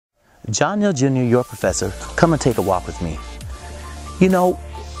John Neal Jr., your professor, come and take a walk with me. You know,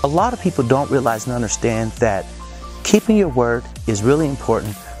 a lot of people don't realize and understand that keeping your word is really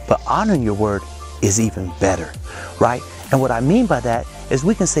important, but honoring your word is even better, right? And what I mean by that is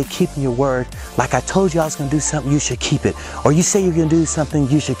we can say keeping your word, like I told you I was going to do something, you should keep it. Or you say you're going to do something,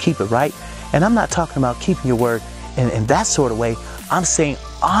 you should keep it, right? And I'm not talking about keeping your word in that sort of way. I'm saying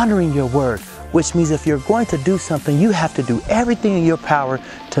honoring your word, which means if you're going to do something, you have to do everything in your power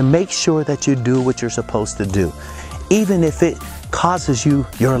to make sure that you do what you're supposed to do, even if it causes you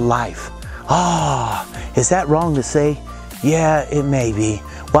your life. Oh, is that wrong to say? Yeah, it may be.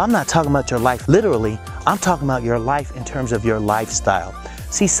 Well, I'm not talking about your life literally. I'm talking about your life in terms of your lifestyle.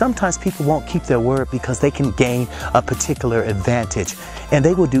 See, sometimes people won't keep their word because they can gain a particular advantage, and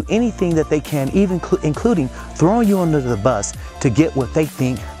they will do anything that they can, even including throwing you under the bus to get what they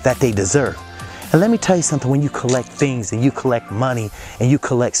think that they deserve. And let me tell you something, when you collect things and you collect money and you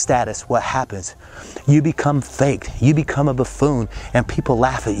collect status, what happens? You become faked, you become a buffoon, and people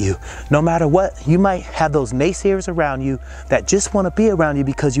laugh at you. No matter what, you might have those naysayers around you that just want to be around you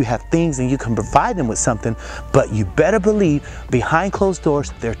because you have things and you can provide them with something, but you better believe behind closed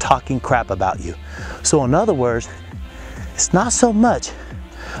doors, they're talking crap about you. So in other words, it's not so much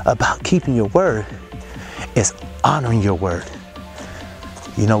about keeping your word, it's honoring your word.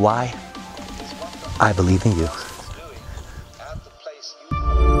 You know why? I believe in you.